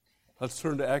Let's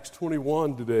turn to Acts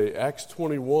 21 today. Acts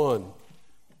 21.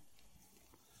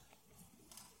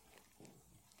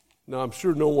 Now, I'm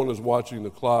sure no one is watching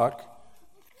the clock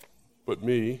but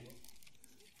me.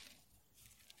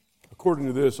 According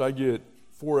to this, I get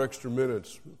 4 extra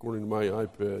minutes, according to my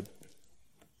iPad.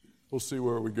 We'll see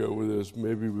where we go with this.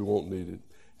 Maybe we won't need it.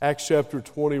 Acts chapter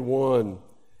 21.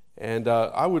 And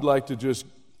I would like to just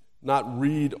not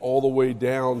read all the way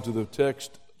down to the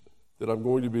text that I'm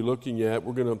going to be looking at.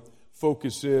 We're going to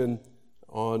focus in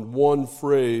on one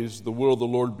phrase, the will of the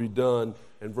Lord be done,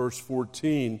 and verse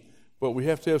 14. But we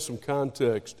have to have some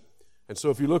context. And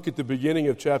so if you look at the beginning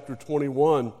of chapter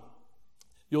 21,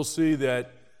 you'll see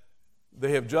that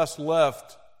they have just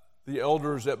left the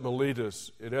elders at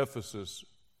Miletus at Ephesus,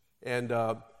 and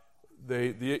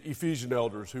the Ephesian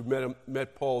elders who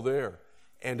met Paul there.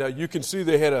 And you can see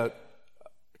they had a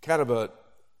kind of a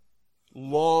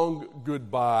long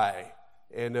goodbye.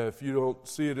 And if you don't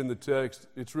see it in the text,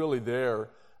 it's really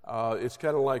there. It's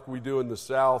kind of like we do in the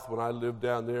South. When I lived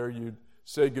down there, you'd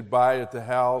say goodbye at the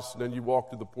house, and then you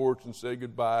walk to the porch and say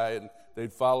goodbye, and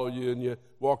they'd follow you, and you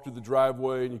walk to the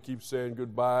driveway, and you keep saying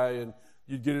goodbye, and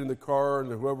you'd get in the car,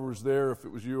 and whoever was there, if it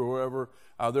was you or whoever,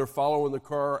 they're following the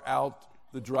car out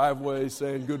the driveway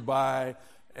saying goodbye,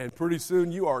 and pretty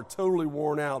soon you are totally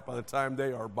worn out by the time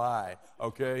they are by,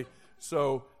 okay?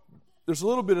 So there's a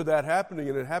little bit of that happening,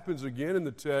 and it happens again in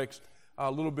the text a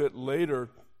little bit later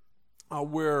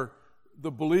where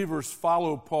the believers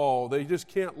follow Paul. They just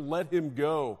can't let him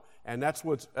go, and that's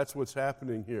what's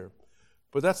happening here.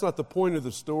 But that's not the point of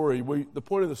the story. The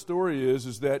point of the story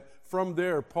is that from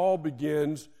there, Paul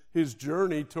begins his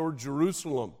journey toward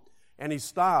Jerusalem, and he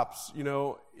stops,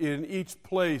 in each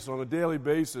place on a daily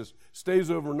basis,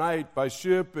 stays overnight by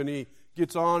ship, and he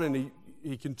gets on and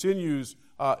he continues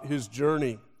his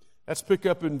journey. Let's pick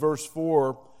up in verse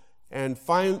 4. And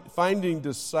finding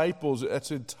disciples,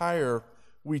 that's entire,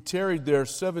 we tarried there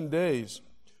 7 days,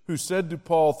 who said to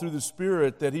Paul through the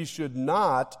Spirit that he should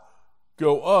not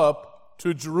go up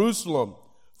to Jerusalem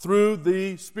through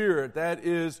the Spirit. That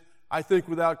is, I think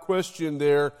without question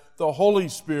there, the Holy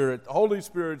Spirit. The Holy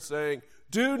Spirit saying,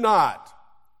 do not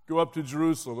go up to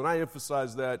Jerusalem. And I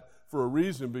emphasize that for a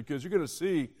reason, because you're going to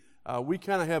see we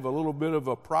kind of have a little bit of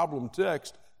a problem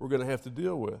text we're going to have to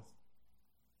deal with.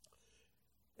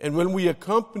 And when we had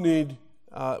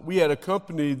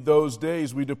accompanied those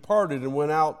days, we departed and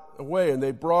went out away, and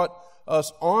they brought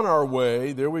us on our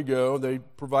way. There we go. They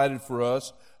provided for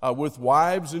us with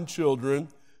wives and children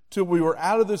till we were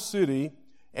out of the city,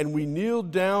 and we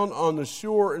kneeled down on the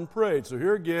shore and prayed. So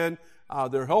here again,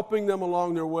 they're helping them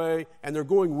along their way, and they're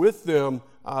going with them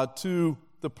to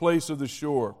the place of the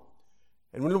shore.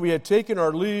 And when we had taken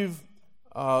our leave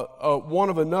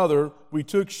one of another, we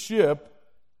took ship,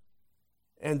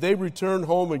 and they returned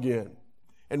home again.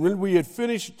 And when we had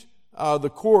finished the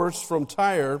course from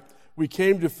Tyre, we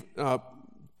came to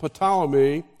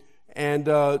Ptolemy and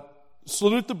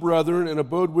saluted the brethren and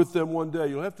abode with them one day.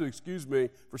 You'll have to excuse me.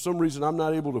 For some reason, I'm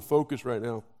not able to focus right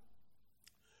now.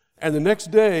 And the next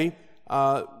day,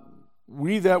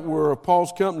 we that were of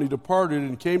Paul's company departed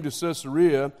and came to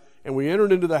Caesarea, and we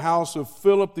entered into the house of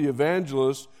Philip the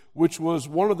evangelist, which was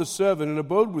one of the 7, and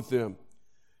abode with them.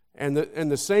 And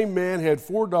the same man had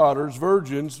 4 daughters,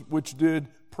 virgins, which did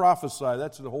prophesy.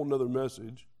 That's a whole other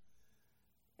message.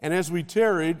 And as we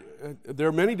tarried,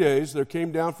 there many days, there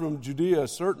came down from Judea a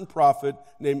certain prophet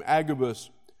named Agabus.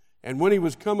 And when he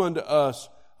was come unto us,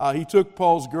 he took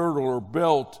Paul's girdle or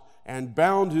belt and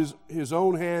bound his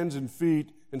own hands and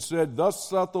feet and said, Thus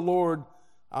saith the Lord,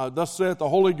 thus saith the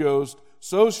Holy Ghost,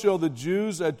 so shall the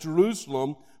Jews at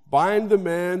Jerusalem bind the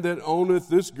man that owneth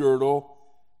this girdle,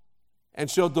 and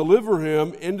shall deliver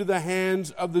him into the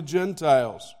hands of the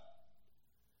Gentiles.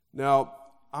 Now,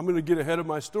 I'm going to get ahead of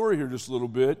my story here just a little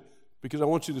bit, because I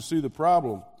want you to see the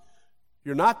problem.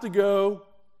 You're not to go,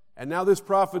 and now this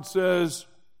prophet says,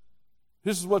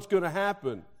 this is what's going to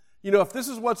happen. If this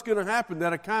is what's going to happen,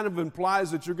 that it kind of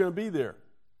implies that you're going to be there.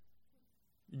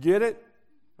 You get it?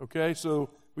 Okay, so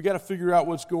we got to figure out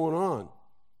what's going on.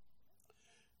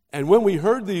 And when we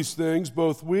heard these things,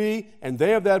 both we and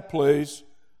they of that place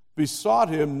besought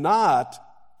him not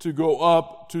to go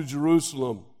up to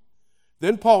Jerusalem.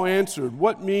 Then Paul answered,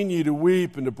 What mean ye to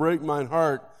weep and to break mine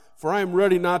heart? For I am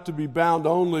ready not to be bound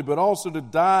only, but also to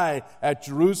die at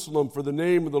Jerusalem for the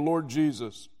name of the Lord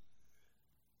Jesus.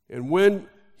 And when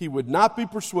he would not be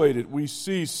persuaded, we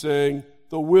ceased, saying,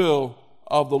 The will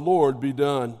of the Lord be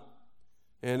done.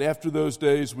 And after those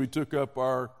days, we took up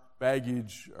our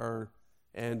baggage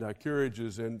and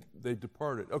carriages, and they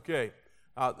departed. Okay.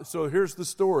 So here's the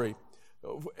story.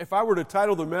 If I were to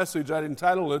title the message, I'd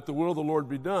entitle it, The Will of the Lord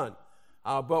Be Done.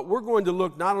 But we're going to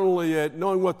look not only at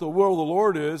knowing what the will of the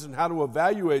Lord is and how to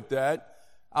evaluate that,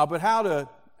 but how to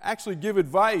actually give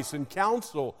advice and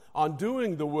counsel on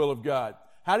doing the will of God.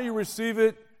 How do you receive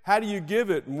it? How do you give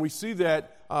it? And we see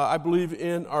that, I believe,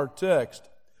 in our text.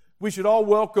 We should all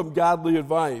welcome godly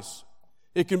advice.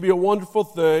 It can be a wonderful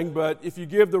thing, but if you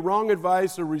give the wrong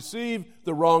advice or receive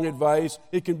the wrong advice,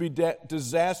 it can be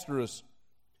disastrous.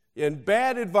 And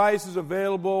bad advice is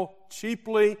available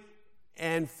cheaply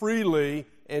and freely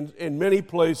in many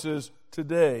places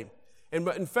today. And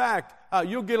in fact,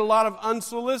 you'll get a lot of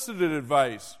unsolicited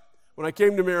advice. When I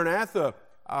came to Maranatha,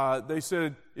 they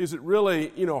said, "Is it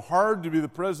really, hard to be the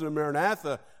president of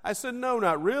Maranatha?" I said, "No,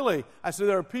 not really." I said,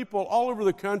 "There are people all over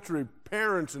the country,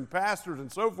 parents and pastors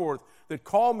and so forth, that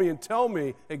call me and tell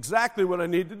me exactly what I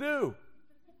need to do."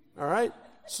 All right?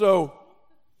 So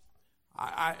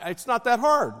it's not that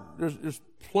hard. There's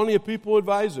plenty of people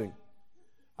advising.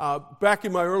 Back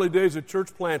in my early days of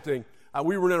church planting,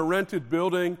 we were in a rented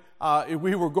building.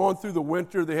 We were going through the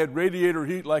winter. They had radiator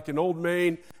heat like in Old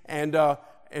Main, and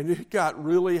it got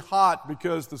really hot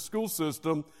because the school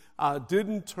system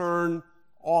didn't turn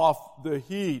off the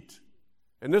heat.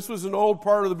 And this was an old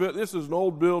part of the building. This is an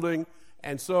old building,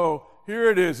 and so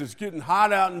here it is. It's getting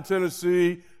hot out in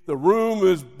Tennessee. The room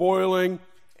is boiling,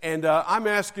 and I'm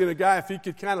asking a guy if he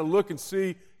could kind of look and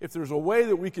see if there's a way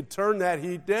that we could turn that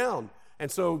heat down.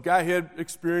 And so, guy had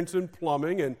experience in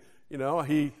plumbing, and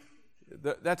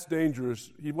that's dangerous.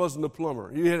 He wasn't a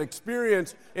plumber. He had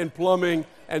experience in plumbing,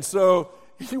 and so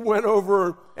he went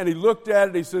over and he looked at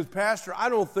it. He says, "Pastor, I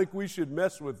don't think we should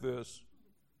mess with this.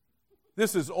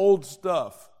 This is old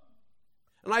stuff."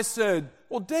 And I said,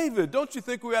 "Well, David, don't you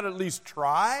think we ought to at least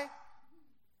try?"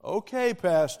 "Okay,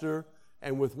 Pastor."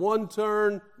 And with one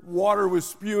turn, water was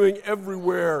spewing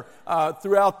everywhere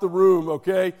throughout the room,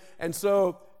 okay? And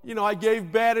so, I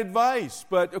gave bad advice.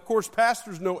 But, of course,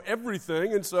 pastors know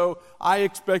everything, and so I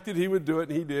expected he would do it,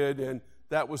 and he did, and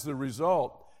that was the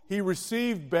result. He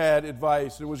received bad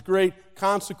advice. There was great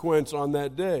consequence on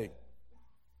that day.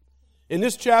 In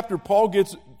this chapter, Paul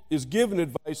is given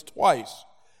advice twice.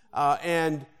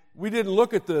 And we didn't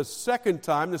look at the second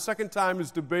time. The second time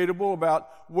is debatable about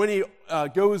when he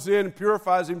goes in and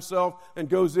purifies himself and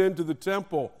goes into the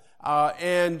temple.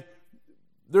 And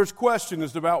there's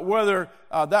questions about whether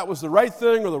that was the right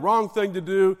thing or the wrong thing to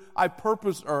do. I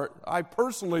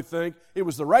personally think it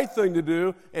was the right thing to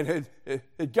do, and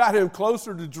it got him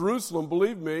closer to Jerusalem,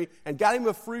 believe me, and got him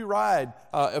a free ride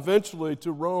eventually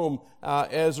to Rome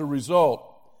as a result.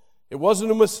 It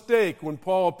wasn't a mistake when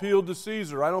Paul appealed to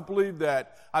Caesar. I don't believe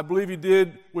that. I believe he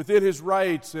did within his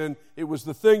rights, and it was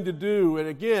the thing to do. And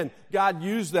again, God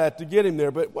used that to get him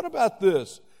there. But what about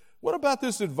this? What about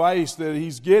this advice that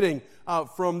he's getting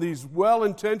from these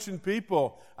well-intentioned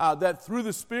people that through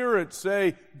the Spirit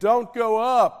say, "Don't go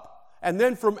up"? And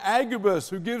then from Agabus,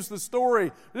 who gives the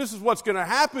story, "This is what's going to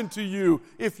happen to you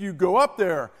if you go up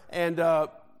there." And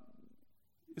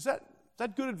is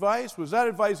that good advice? Was that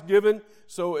advice given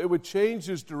so it would change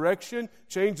his direction,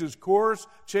 change his course,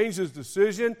 change his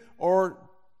decision, or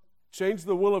change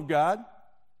the will of God?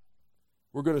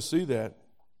 We're going to see that.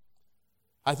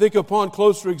 I think upon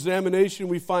closer examination,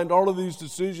 we find all of these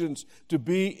decisions to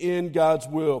be in God's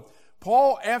will.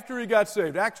 Paul, after he got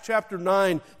saved, Acts chapter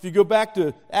 9, if you go back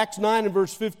to Acts 9 and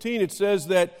verse 15, it says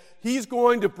that he's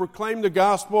going to proclaim the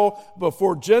gospel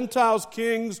before Gentiles,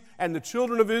 kings, and the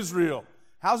children of Israel.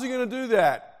 How's he going to do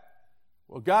that?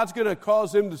 Well, God's going to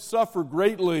cause him to suffer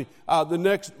greatly, the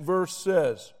next verse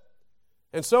says.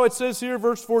 And so it says here,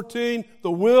 verse 14,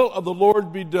 "The will of the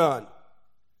Lord be done."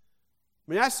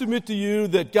 May I submit to you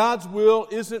that God's will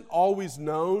isn't always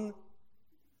known?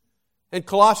 In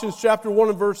Colossians chapter 1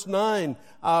 and verse 9,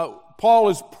 Paul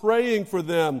is praying for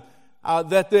them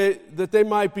that they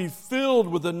might be filled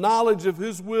with the knowledge of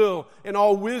His will and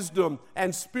all wisdom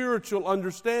and spiritual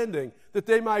understanding. That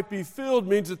they might be filled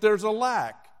means that there's a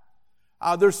lack.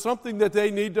 There's something that they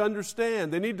need to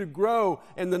understand. They need to grow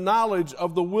in the knowledge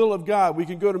of the will of God. We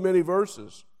can go to many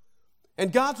verses.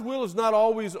 And God's will is not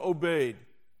always obeyed.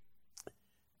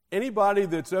 Anybody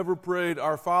that's ever prayed,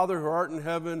 "Our Father who art in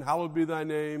heaven, hallowed be thy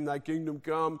name, thy kingdom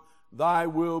come, thy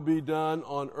will be done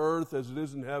on earth as it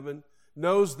is in heaven,"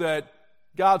 knows that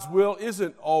God's will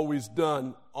isn't always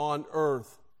done on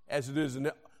earth as it is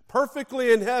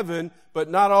perfectly in heaven, but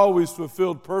not always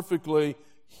fulfilled perfectly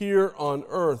here on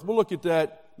earth. We'll look at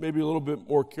that maybe a little bit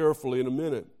more carefully in a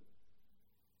minute.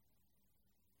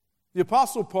 The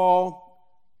Apostle Paul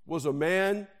was a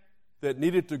man that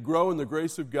needed to grow in the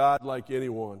grace of God like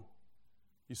anyone.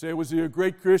 You say, was he a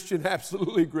great Christian?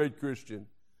 Absolutely a great Christian.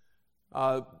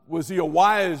 Was he a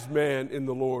wise man in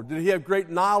the Lord? Did he have great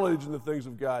knowledge in the things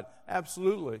of God?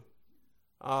 Absolutely.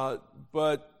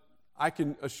 But I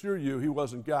can assure you he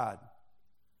wasn't God.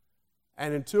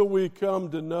 And until we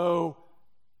come to know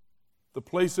the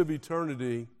place of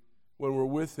eternity when we're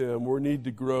with him, we need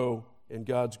to grow in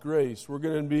God's grace. We're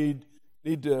going to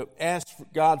need to ask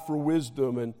God for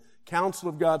wisdom, and counsel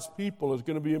of God's people is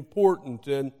going to be important.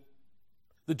 And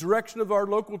the direction of our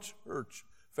local church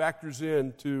factors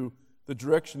into the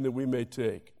direction that we may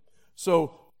take.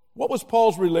 So, what was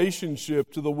Paul's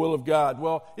relationship to the will of God?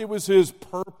 Well, it was his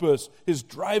purpose, his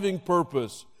driving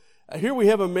purpose. Here we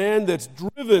have a man that's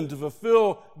driven to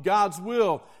fulfill God's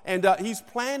will, and he's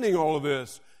planning all of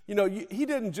this. You know, he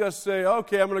didn't just say,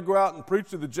 okay, I'm going to go out and preach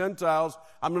to the Gentiles.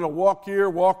 I'm going to walk here,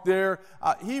 walk there.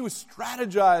 He was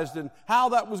strategized in how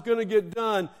that was going to get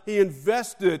done. He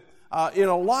invested in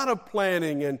a lot of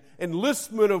planning and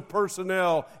enlistment of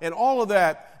personnel and all of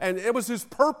that. And it was his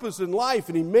purpose in life,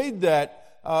 and he made that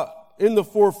in the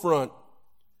forefront.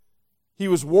 He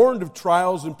was warned of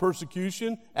trials and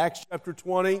persecution. Acts chapter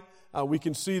 20, we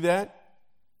can see that.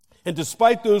 And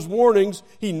despite those warnings,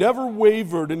 he never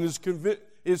wavered in his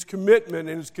commitment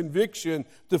and his conviction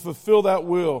to fulfill that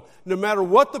will. No matter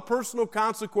what the personal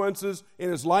consequences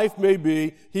in his life may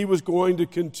be, he was going to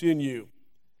continue.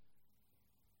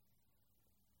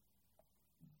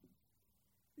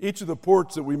 Each of the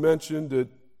ports that we mentioned, that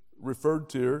referred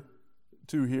to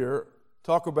here,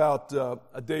 talk about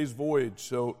a day's voyage.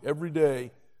 So every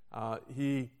day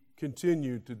he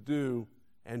continued to do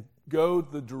and go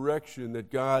the direction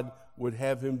that God would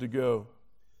have him to go.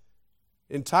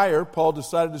 In Tyre, Paul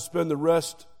decided to spend the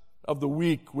rest of the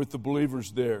week with the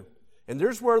believers there. And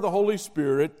there's where the Holy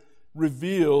Spirit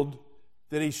revealed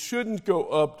that he shouldn't go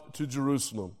up to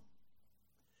Jerusalem.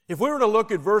 If we were to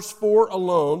look at verse 4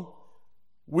 alone,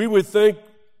 we would think,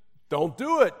 don't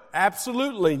do it.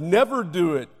 Absolutely, never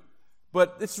do it.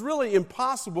 But it's really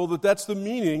impossible that that's the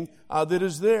meaning that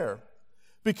is there.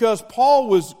 Because Paul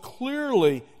was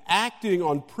clearly acting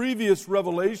on previous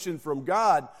revelation from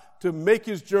God to make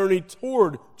his journey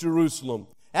toward Jerusalem.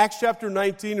 Acts chapter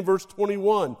 19 and verse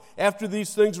 21. After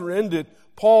these things were ended,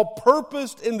 Paul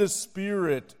purposed in the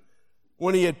Spirit,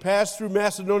 when he had passed through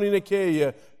Macedonia and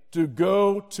Achaia, to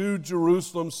go to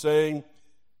Jerusalem, saying,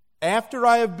 after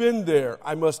I have been there,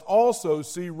 I must also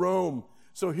see Rome.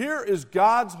 So here is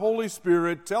God's Holy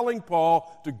Spirit telling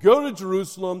Paul to go to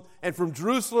Jerusalem, and from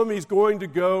Jerusalem he's going to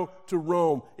go to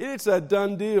Rome. It's a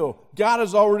done deal. God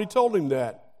has already told him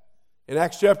that. In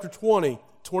Acts chapter 20,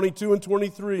 22 and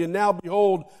 23, and now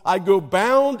behold, I go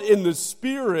bound in the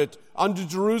Spirit unto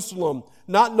Jerusalem,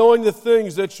 not knowing the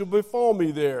things that shall befall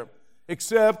me there,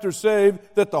 except or save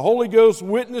that the Holy Ghost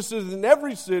witnesses in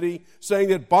every city, saying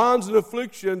that bonds and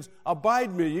afflictions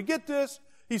abide me. You get this?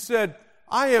 He said,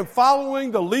 I am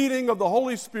following the leading of the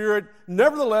Holy Spirit.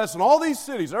 Nevertheless, in all these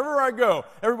cities, everywhere I go,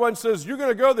 everyone says, you're going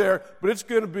to go there, but it's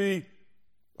going to be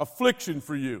affliction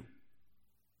for you.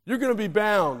 You're going to be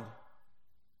bound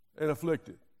and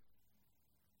afflicted.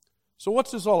 So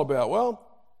what's this all about? Well,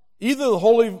 either the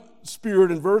Holy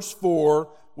Spirit in verse 4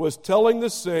 was telling the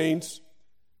saints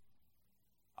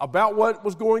about what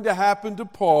was going to happen to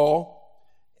Paul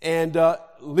and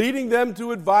leading them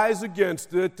to advise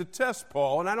against it, to test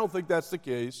Paul, and I don't think that's the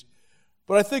case.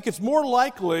 But I think it's more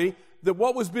likely that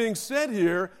what was being said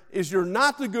here is you're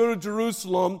not to go to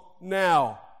Jerusalem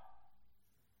now.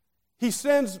 He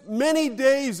sends many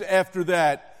days after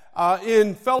that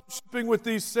in fellowshipping with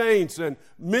these saints and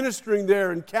ministering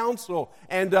there in council,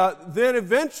 and then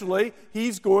eventually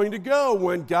he's going to go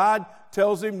when God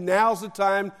tells him now's the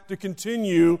time to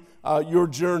continue your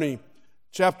journey.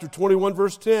 Chapter 21,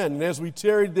 verse 10, and as we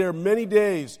tarried there many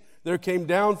days, there came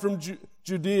down from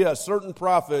Judea a certain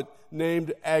prophet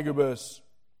named Agabus.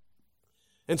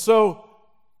 And so,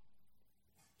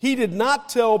 he did not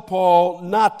tell Paul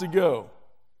not to go.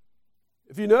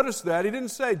 If you notice that, he didn't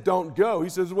say don't go. He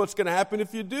says what's going to happen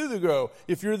if you do go,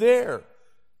 if you're there.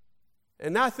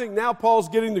 And I think now Paul's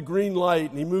getting the green light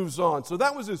and he moves on. So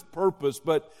that was his purpose.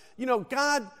 But, you know,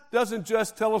 God doesn't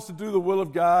just tell us to do the will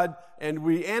of God and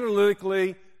we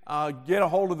analytically get a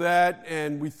hold of that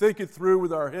and we think it through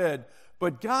with our head.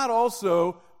 But God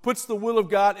also puts the will of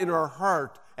God in our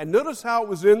heart. And notice how it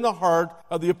was in the heart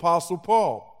of the Apostle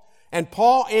Paul. And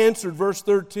Paul answered, verse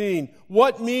 13,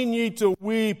 what mean ye to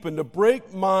weep and to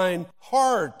break mine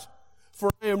heart? For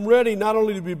I am ready not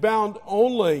only to be bound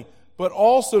only, but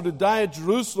also to die at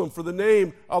Jerusalem for the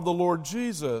name of the Lord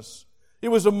Jesus. It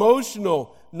was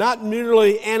emotional, not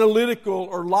merely analytical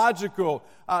or logical.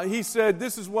 He said,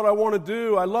 this is what I want to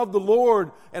do. I love the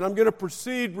Lord, and I'm going to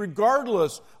proceed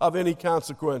regardless of any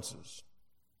consequences.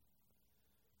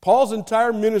 Paul's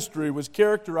entire ministry was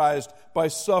characterized by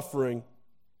suffering.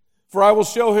 For I will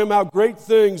show him how great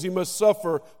things he must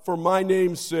suffer for my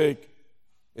name's sake.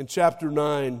 In chapter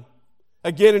 9.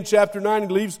 Again, in chapter 9, he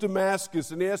leaves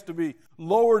Damascus and he has to be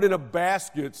lowered in a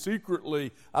basket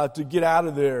secretly to get out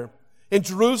of there. In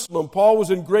Jerusalem, Paul was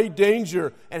in great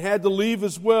danger and had to leave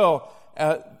as well.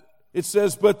 It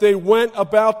says, but they went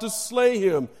about to slay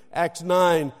him. Acts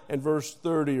 9 and verse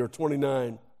 30 or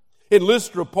 29. In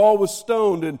Lystra, Paul was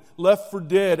stoned and left for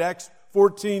dead. Acts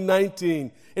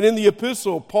 14:19. And in the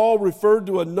epistle, Paul referred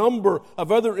to a number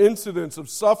of other incidents of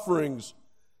sufferings,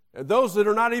 and those that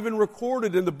are not even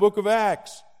recorded in the book of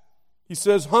Acts. He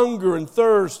says hunger and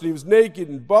thirst. He was naked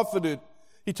and buffeted.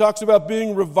 He talks about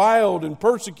being reviled and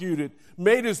persecuted,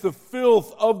 made as the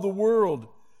filth of the world.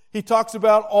 He talks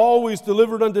about always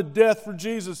delivered unto death for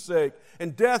Jesus' sake.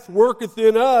 And death worketh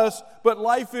in us, but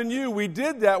life in you. We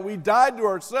did that. We died to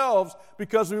ourselves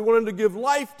because we wanted to give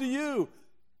life to you.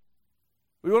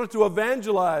 We wanted to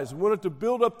evangelize. We wanted to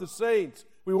build up the saints.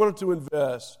 We wanted to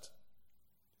invest.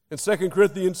 In 2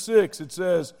 Corinthians 6, it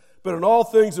says, but in all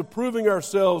things approving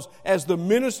ourselves as the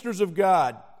ministers of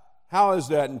God. How is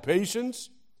that? In patience,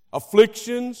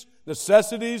 afflictions,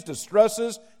 necessities,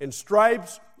 distresses, in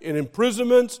stripes, in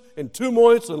imprisonments, in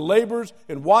tumults, in labors,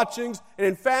 in watchings, and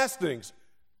in fastings.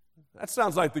 That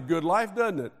sounds like the good life,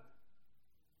 doesn't it?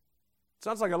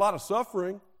 Sounds like a lot of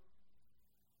suffering.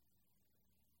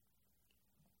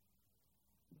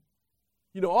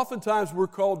 You know, oftentimes we're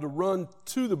called to run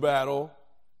to the battle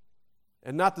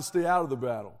and not to stay out of the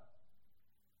battle.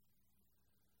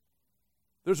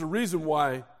 There's a reason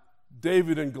why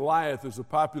David and Goliath is a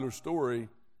popular story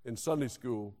in Sunday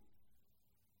school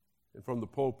and from the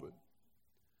pulpit.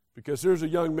 Because there's a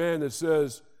young man that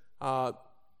says,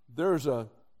 there's a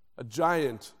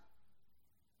giant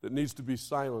that needs to be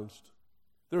silenced.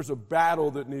 There's a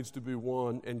battle that needs to be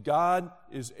won, and God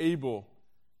is able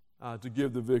to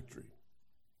give the victory.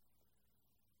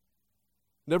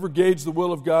 Never gauge the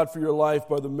will of God for your life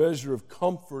by the measure of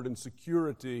comfort and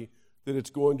security that it's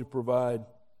going to provide.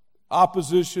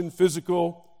 Opposition,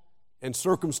 physical and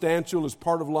circumstantial, is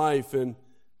part of life, and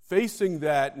facing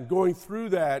that and going through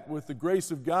that with the grace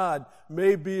of God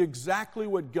may be exactly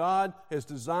what God has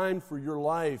designed for your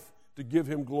life to give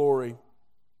Him glory.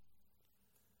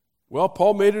 Well,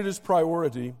 Paul made it his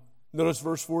priority. Notice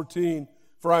verse 14.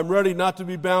 For I am ready not to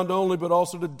be bound only, but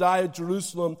also to die at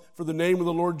Jerusalem for the name of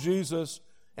the Lord Jesus.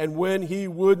 And when he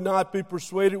would not be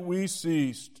persuaded, we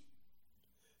ceased.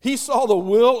 He saw the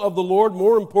will of the Lord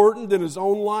more important than his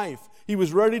own life. He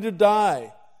was ready to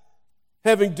die.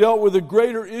 Having dealt with a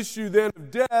greater issue than of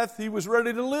death, he was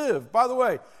ready to live. By the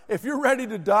way, if you're ready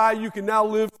to die, you can now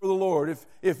live for the Lord.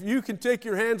 If you can take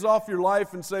your hands off your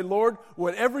life and say, Lord,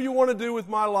 whatever you want to do with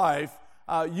my life,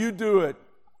 you do it.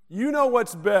 You know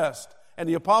what's best. And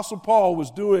the Apostle Paul was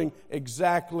doing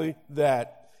exactly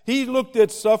that. He looked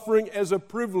at suffering as a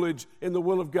privilege in the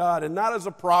will of God and not as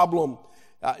a problem.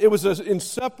 It was an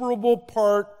inseparable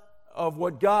part of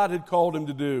what God had called him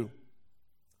to do.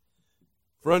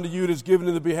 For unto you it is given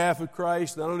in the behalf of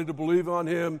Christ, not only to believe on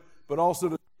him, but also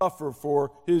to suffer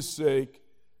for his sake.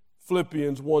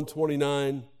 Philippians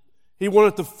 1:29. He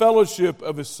wanted the fellowship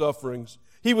of his sufferings.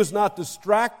 He was not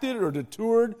distracted or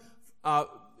deterred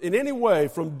in any way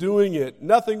from doing it.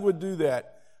 Nothing would do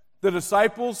that. The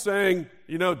disciples saying,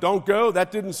 don't go,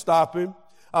 that didn't stop him.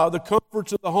 The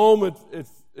comforts of the home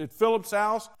at Philip's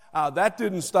house, that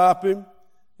didn't stop him.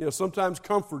 Sometimes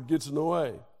comfort gets in the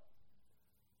way.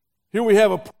 Here we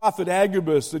have a prophet,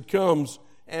 Agabus, that comes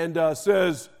and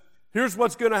says, here's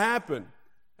what's going to happen.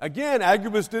 Again,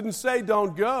 Agabus didn't say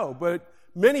don't go, but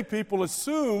many people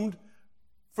assumed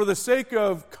for the sake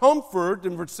of comfort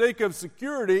and for the sake of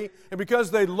security, and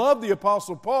because they loved the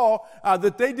Apostle Paul,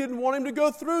 that they didn't want him to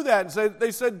go through that. And so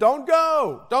they said, don't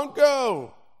go, don't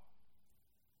go.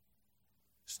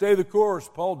 Stay the course,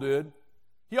 Paul did.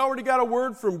 He already got a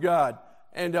word from God.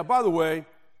 And by the way,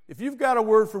 if you've got a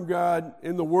word from God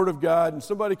in the Word of God, and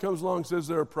somebody comes along and says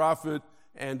they're a prophet,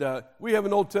 and we have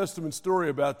an Old Testament story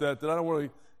about that I don't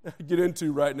want to get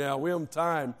into right now. We haven't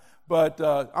time. But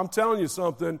I'm telling you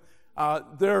something.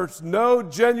 There's no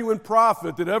genuine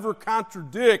prophet that ever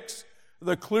contradicts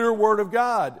the clear Word of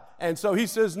God. And so he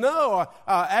says, no,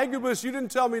 Agabus, you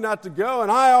didn't tell me not to go,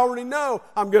 and I already know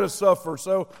I'm going to suffer,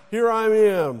 so here I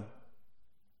am.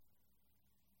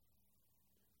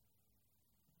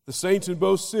 The saints in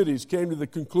both cities came to the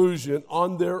conclusion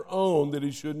on their own that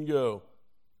he shouldn't go.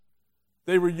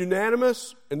 They were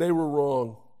unanimous, and they were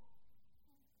wrong.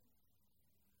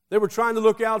 They were trying to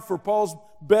look out for Paul's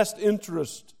best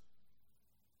interest.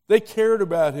 They cared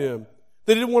about him.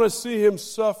 They didn't want to see him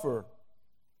suffer.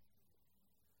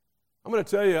 I'm going to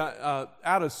tell you,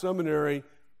 out of seminary,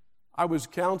 I was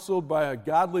counseled by a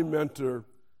godly mentor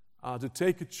to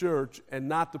take a church and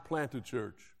not to plant a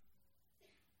church.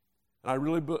 And I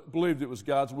really believed it was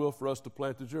God's will for us to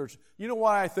plant the church. You know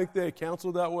why I think they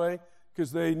counseled that way?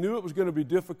 Because they knew it was going to be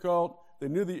difficult. They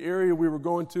knew the area we were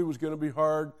going to was going to be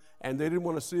hard, and they didn't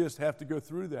want to see us have to go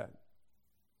through that.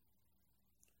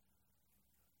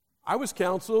 I was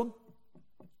counseled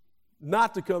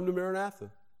not to come to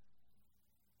Maranatha.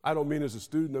 I don't mean as a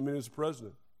student, I mean as a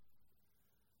president.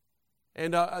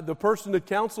 And the person that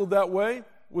counseled that way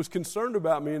was concerned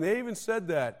about me, and they even said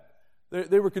that.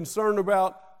 They were concerned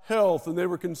about health, and they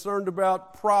were concerned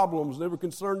about problems, they were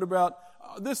concerned about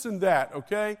this and that,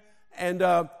 okay? And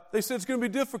they said it's going to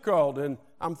be difficult, and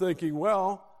I'm thinking,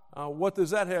 well, what does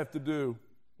that have to do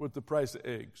with the price of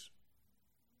eggs?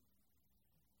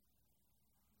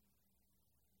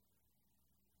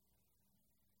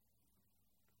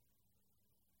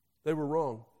 They were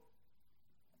wrong.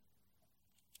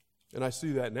 And I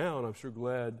see that now, and I'm sure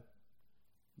glad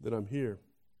that I'm here.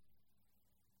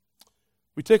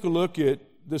 We take a look at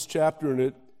this chapter,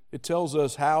 and it tells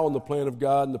us how, in the plan of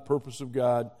God and the purpose of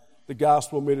God, the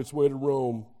gospel made its way to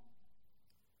Rome.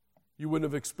 You wouldn't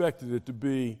have expected it to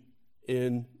be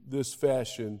in this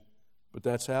fashion, but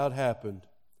that's how it happened.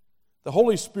 The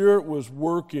Holy Spirit was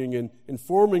working and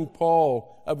informing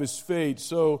Paul of his fate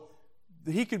so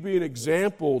that he could be an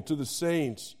example to the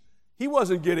saints. He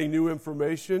wasn't getting new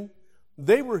information.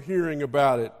 They were hearing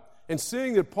about it and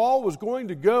seeing that Paul was going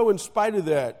to go in spite of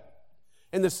that.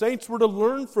 And the saints were to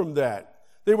learn from that.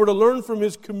 They were to learn from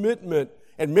his commitment.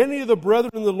 And many of the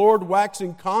brethren in the Lord,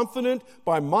 waxing confident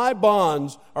by my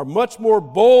bonds, are much more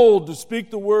bold to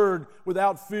speak the word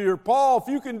without fear. Paul,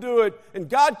 if you can do it, and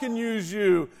God can use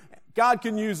you, God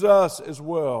can use us as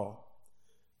well.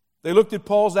 They looked at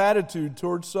Paul's attitude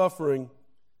towards suffering.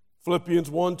 Philippians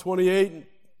 1:28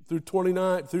 through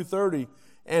 29 through 30.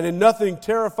 And in nothing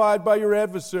terrified by your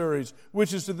adversaries,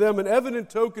 which is to them an evident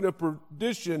token of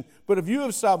perdition, but of you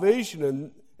of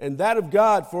salvation and that of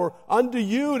God. For unto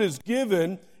you it is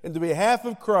given in the behalf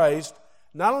of Christ,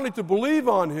 not only to believe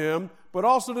on him, but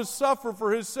also to suffer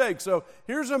for his sake. So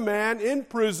here's a man in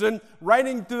prison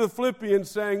writing to the Philippians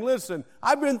saying, listen,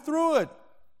 I've been through it,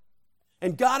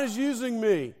 and God is using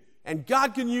me, and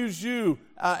God can use you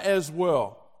as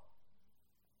well.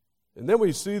 And then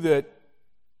we see that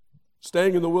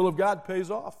staying in the will of God pays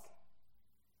off.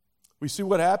 We see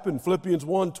what happened, Philippians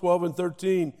 1:12 and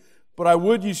 13. But I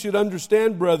would ye should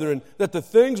understand, brethren, that the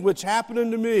things which happen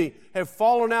unto me have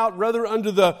fallen out rather unto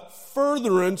the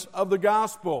furtherance of the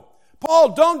gospel. Paul,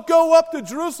 don't go up to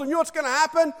Jerusalem. You know what's going to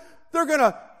happen? They're going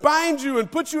to bind you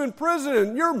and put you in prison,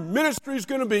 and your ministry is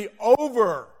going to be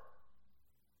over.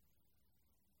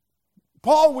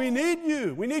 Paul, we need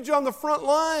you. We need you on the front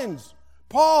lines.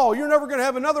 Paul, you're never going to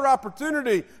have another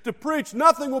opportunity to preach.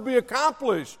 Nothing will be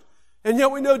accomplished. And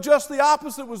yet we know just the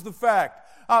opposite was the fact.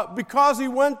 Because he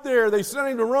went there, they sent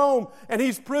him to Rome, and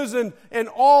he's prisoned, and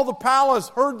all the palace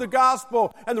heard the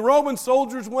gospel, and the Roman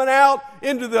soldiers went out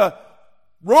into the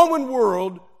Roman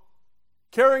world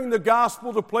carrying the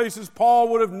gospel to places Paul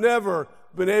would have never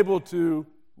been able to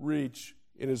reach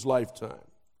in his lifetime.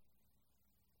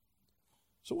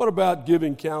 So what about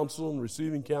giving counsel and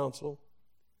receiving counsel?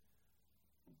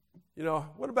 You know,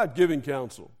 what about giving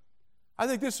counsel? I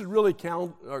think this should really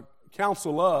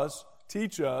counsel us,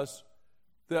 teach us,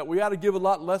 that we ought to give a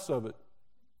lot less of it.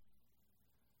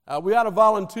 We ought to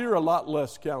volunteer a lot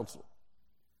less counsel.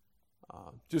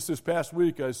 Just this past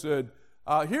week I said,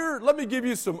 here, let me give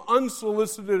you some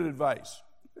unsolicited advice.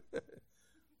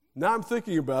 Now I'm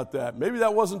thinking about that. Maybe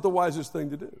that wasn't the wisest thing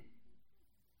to do.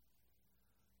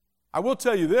 I will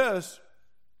tell you this,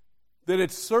 that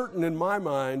it's certain in my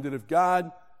mind that if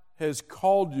God has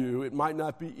called you, it might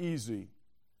not be easy.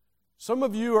 Some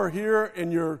of you are here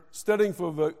and you're studying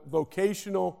for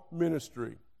vocational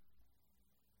ministry.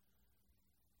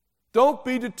 Don't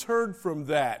be deterred from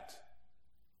that.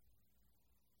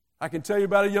 I can tell you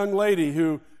about a young lady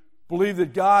who believed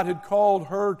that God had called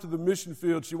her to the mission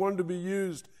field. She wanted to be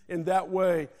used in that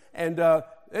way. And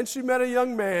she met a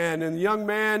young man, and the young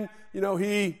man, you know,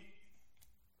 he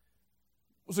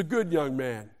was a good young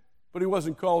man, but he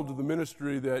wasn't called to the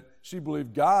ministry that she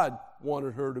believed God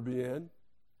wanted her to be in.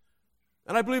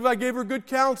 And I believe I gave her good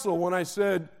counsel when I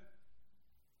said,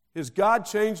 has God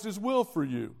changed his will for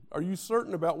you? Are you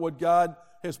certain about what God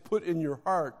has put in your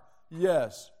heart?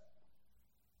 Yes.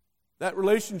 That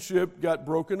relationship got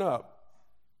broken up.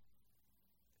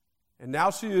 And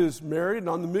now she is married and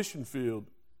on the mission field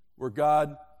where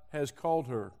God has called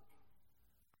her.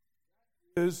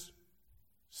 Is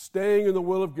staying in the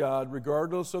will of God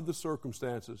regardless of the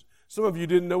circumstances. Some of you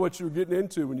didn't know what you were getting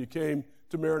into when you came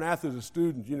to Maranatha as a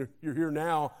student. You're here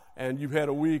now, and you've had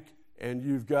a week, and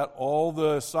you've got all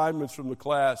the assignments from the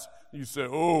class. You say,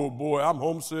 oh, boy, I'm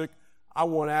homesick. I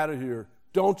want out of here.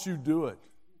 Don't you do it.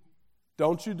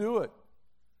 Don't you do it.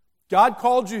 God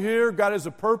called you here. God has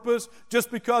a purpose.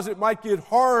 Just because it might get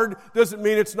hard doesn't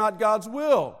mean it's not God's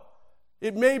will.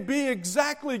 It may be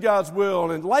exactly God's will,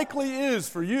 and it likely is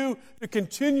for you to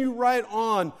continue right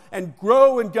on and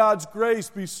grow in God's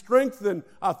grace, be strengthened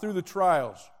through the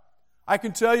trials. I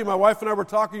can tell you, my wife and I were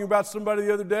talking about somebody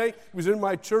the other day. He was in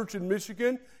my church in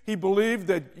Michigan. He believed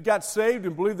that he got saved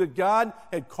and believed that God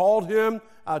had called him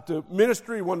to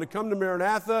ministry. He wanted to come to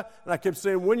Maranatha. And I kept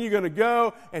saying, when are you going to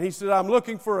go? And he said, I'm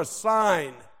looking for a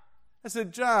sign. I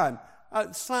said, John,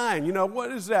 sign,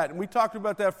 what is that? And we talked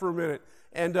about that for a minute.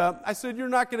 And I said, you're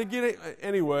not going to get it.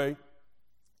 Anyway,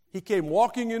 he came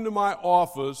walking into my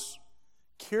office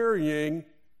carrying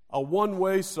a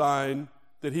one-way sign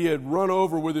that he had run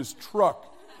over with his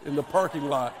truck in the parking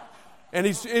lot. And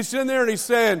he's in there and he's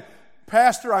saying,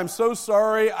 Pastor, I'm so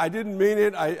sorry. I didn't mean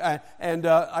it.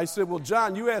 I said, well,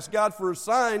 John, you asked God for a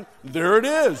sign. There it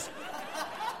is.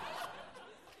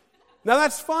 Now,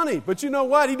 that's funny, but you know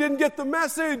what? He didn't get the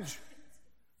message.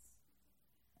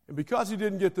 And because he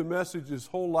didn't get the message, his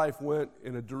whole life went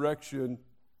in a direction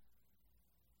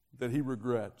that he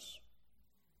regrets.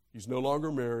 He's no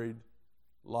longer married,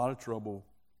 a lot of trouble.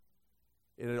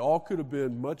 And it all could have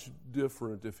been much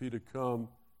different if he'd have come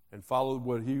and followed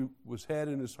what he had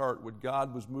in his heart, what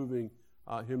God was moving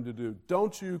him to do.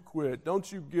 Don't you quit.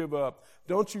 Don't you give up.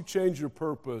 Don't you change your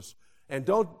purpose. And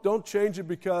don't change it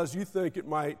because you think it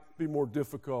might be more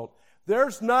difficult.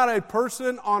 There's not a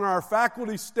person on our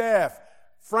faculty staff,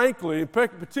 frankly, in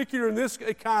particular in this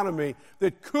economy,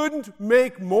 that couldn't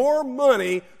make more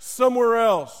money somewhere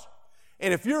else.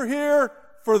 And if you're here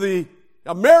for the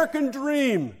American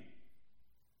dream,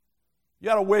 you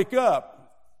got to wake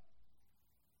up.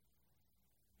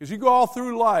 Because you go all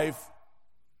through life,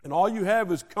 and all you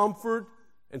have is comfort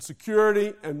and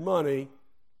security and money.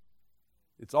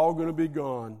 It's all going to be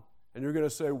gone. And you're going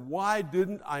to say, why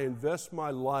didn't I invest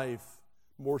my life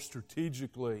more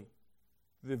strategically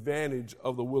to the advantage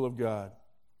of the will of God?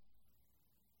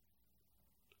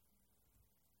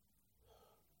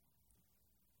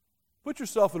 Put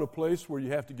yourself in a place where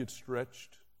you have to get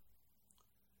stretched.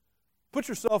 Put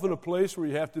yourself in a place where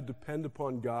you have to depend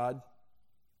upon God.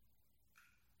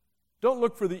 Don't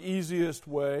look for the easiest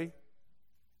way.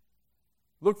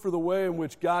 Look for the way in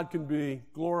which God can be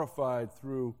glorified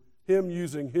through Him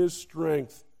using His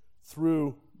strength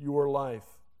through your life.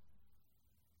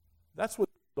 That's what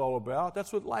it's all about.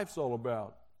 That's what life's all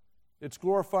about. It's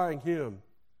glorifying Him,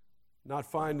 not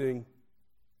finding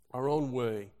our own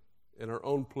way and our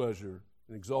own pleasure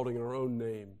and exalting our own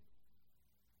name.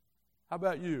 How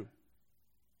about you?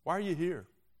 Why are you here?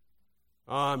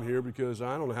 I'm here because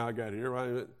I don't know how I got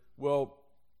here. Well,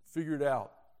 figure it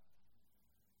out.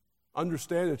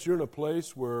 Understand that you're in a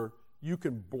place where you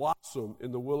can blossom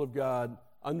in the will of God,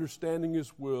 understanding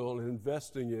His will and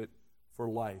investing it for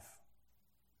life.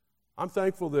 I'm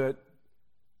thankful that,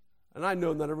 and I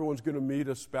know not everyone's going to meet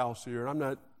a spouse here, and I'm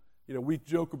not, we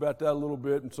joke about that a little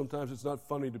bit, and sometimes it's not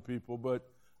funny to people, but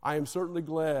I am certainly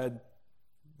glad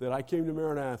that I came to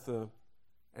Maranatha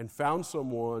and found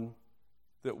someone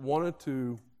that wanted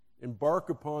to embark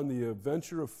upon the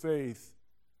adventure of faith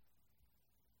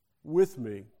with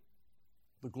me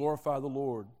to glorify the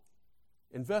Lord.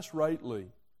 Invest rightly.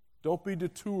 Don't be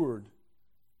detoured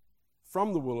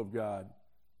from the will of God.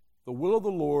 The will of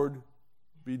the Lord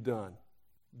be done.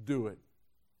 Do it.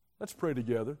 Let's pray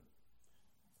together.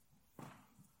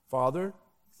 Father,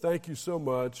 thank you so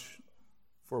much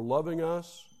for loving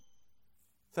us.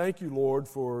 Thank you, Lord,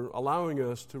 for allowing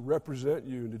us to represent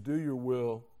you and to do your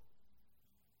will.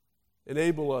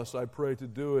 Enable us, I pray, to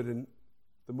do it in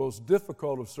the most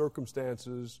difficult of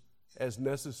circumstances as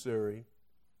necessary.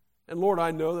 And Lord,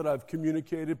 I know that I've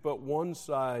communicated but one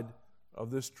side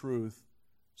of this truth.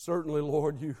 Certainly,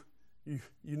 Lord, you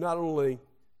not only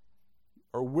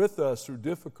are with us through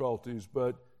difficulties,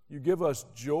 but you give us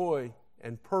joy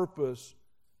and purpose.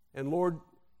 And Lord,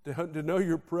 to know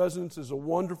your presence is a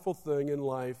wonderful thing in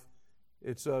life.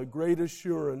 It's a great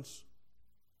assurance.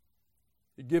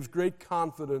 It gives great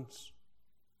confidence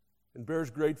and bears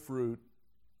great fruit.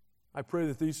 I pray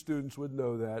that these students would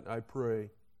know that. I pray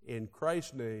in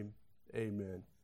Christ's name, amen.